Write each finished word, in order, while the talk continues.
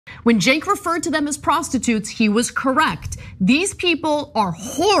When Jake referred to them as prostitutes, he was correct. These people are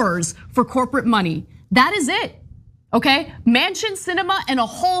whores for corporate money. That is it. Okay, Manchin, Sinema, and a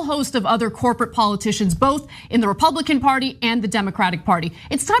whole host of other corporate politicians, both in the Republican Party and the Democratic Party.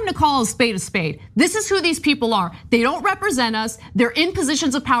 It's time to call a spade a spade. This is who these people are. They don't represent us. They're in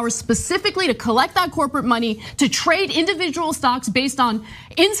positions of power specifically to collect that corporate money, to trade individual stocks based on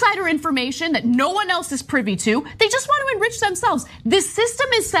insider information that no one else is privy to. They just want to enrich themselves. This system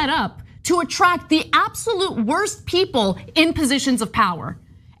is set up to attract the absolute worst people in positions of power.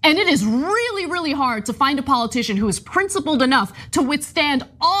 And it is really, really hard to find a politician who is principled enough to withstand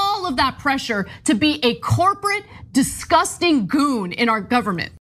all of that pressure to be a corporate, disgusting goon in our government.